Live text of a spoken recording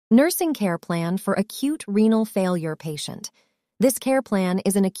Nursing care plan for acute renal failure patient. This care plan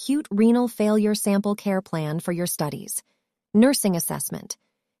is an acute renal failure sample care plan for your studies. Nursing assessment.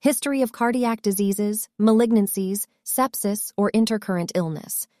 History of cardiac diseases, malignancies, sepsis, or intercurrent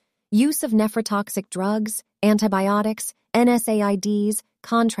illness. Use of nephrotoxic drugs, antibiotics, NSAIDs,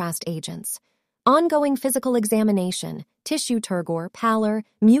 contrast agents. Ongoing physical examination, tissue turgor, pallor,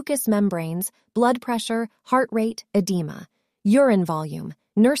 mucous membranes, blood pressure, heart rate, edema. Urine volume,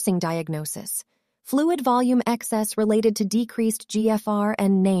 nursing diagnosis. Fluid volume excess related to decreased GFR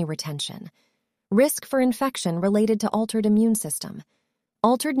and Na retention. Risk for infection related to altered immune system.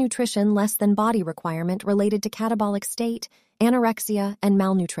 Altered nutrition less than body requirement related to catabolic state, anorexia, and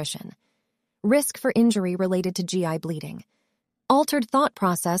malnutrition. Risk for injury related to GI bleeding. Altered thought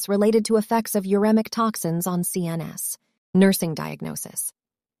process related to effects of uremic toxins on CNS. Nursing diagnosis.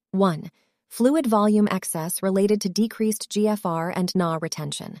 1. Fluid volume excess related to decreased GFR and Na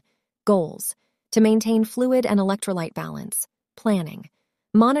retention. Goals. To maintain fluid and electrolyte balance. Planning.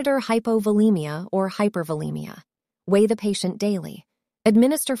 Monitor hypovolemia or hypervolemia. Weigh the patient daily.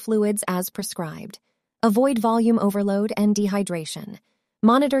 Administer fluids as prescribed. Avoid volume overload and dehydration.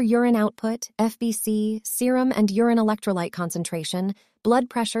 Monitor urine output, FBC, serum and urine electrolyte concentration, blood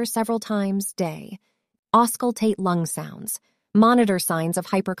pressure several times a day. Auscultate lung sounds. Monitor signs of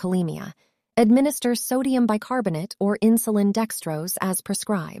hyperkalemia. Administer sodium bicarbonate or insulin dextrose as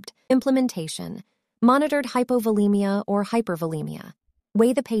prescribed. Implementation. Monitored hypovolemia or hypervolemia.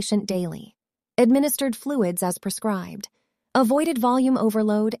 Weigh the patient daily. Administered fluids as prescribed. Avoided volume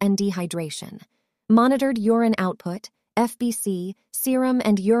overload and dehydration. Monitored urine output, FBC, serum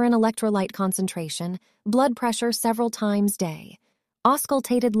and urine electrolyte concentration, blood pressure several times a day.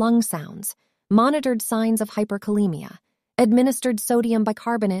 Auscultated lung sounds. Monitored signs of hyperkalemia. Administered sodium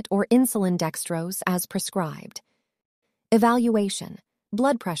bicarbonate or insulin dextrose as prescribed. Evaluation.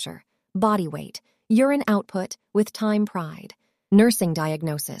 Blood pressure, body weight, urine output with time pride. Nursing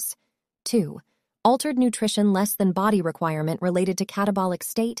diagnosis. 2. Altered nutrition less than body requirement related to catabolic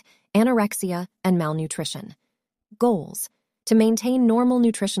state, anorexia, and malnutrition. Goals. To maintain normal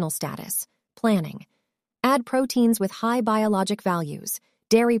nutritional status. Planning. Add proteins with high biologic values,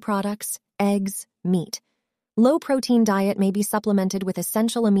 dairy products, eggs, meat. Low-protein diet may be supplemented with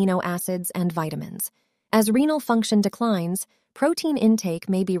essential amino acids and vitamins. As renal function declines, protein intake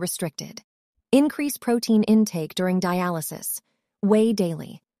may be restricted. Increase protein intake during dialysis. Weigh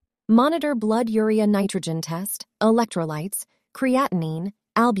daily. Monitor blood urea nitrogen test, electrolytes, creatinine,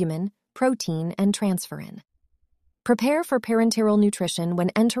 albumin, protein, and transferrin. Prepare for parenteral nutrition when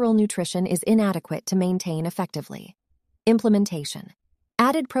enteral nutrition is inadequate to maintain effectively. Implementation.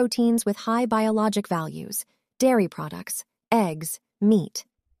 Added proteins with high biologic values, dairy products, eggs, meat.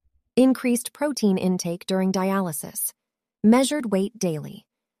 Increased protein intake during dialysis. Measured weight daily.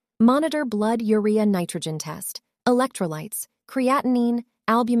 Monitor blood urea nitrogen test, electrolytes, creatinine,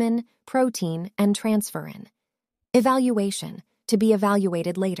 albumin, protein, and transferrin. Evaluation. To be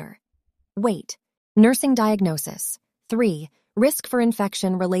evaluated later. Weight. Nursing diagnosis. 3. Risk for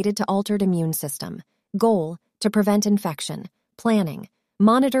infection related to altered immune system. Goal. To prevent infection. Planning.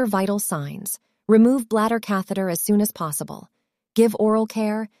 Monitor vital signs. Remove bladder catheter as soon as possible. Give oral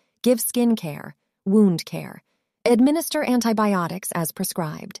care. Give skin care. Wound care. Administer antibiotics as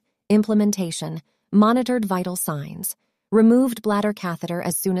prescribed. Implementation. Monitored vital signs. Removed bladder catheter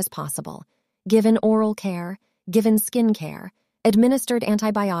as soon as possible. Given oral care. Given skin care. Administered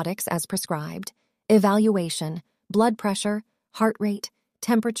antibiotics as prescribed. Evaluation. Blood pressure, heart rate,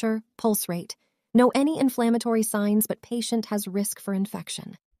 temperature, pulse rate. Know any inflammatory signs but patient has risk for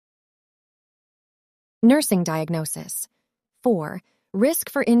infection. Nursing diagnosis. 4. Risk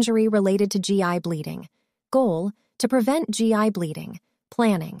for injury related to GI bleeding. Goal. To prevent GI bleeding.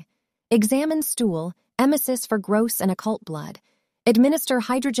 Planning. Examine stool, emesis for gross and occult blood. Administer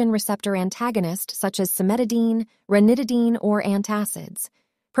hydrogen receptor antagonist such as cimetidine, ranitidine, or antacids.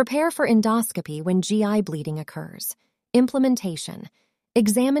 Prepare for endoscopy when GI bleeding occurs. Implementation.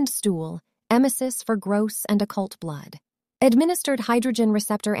 Examined stool, emesis for gross and occult blood. Administered hydrogen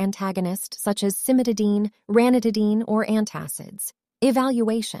receptor antagonist such as cimetidine, ranitidine, or antacids.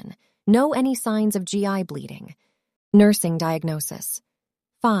 Evaluation. Know any signs of GI bleeding. Nursing diagnosis.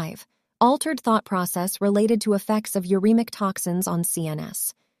 5. Altered thought process related to effects of uremic toxins on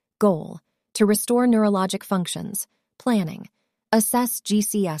CNS. Goal. To restore neurologic functions. Planning. Assess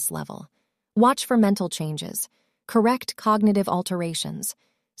GCS level. Watch for mental changes. Correct cognitive alterations.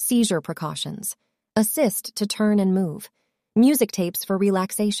 Seizure precautions. Assist to turn and move. Music tapes for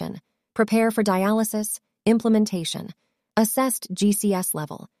relaxation. Prepare for dialysis. Implementation. Assessed GCS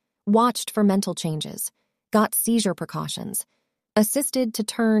level. Watched for mental changes. Got seizure precautions. assisted to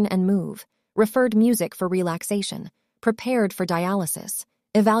turn and move, referred music for relaxation, prepared for dialysis,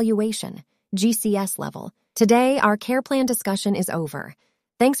 evaluation, GCS level. Today, our care plan discussion is over.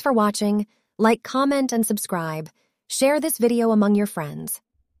 Thanks for watching. Like, comment, and subscribe. Share this video among your friends.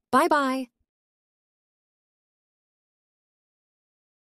 Bye-bye.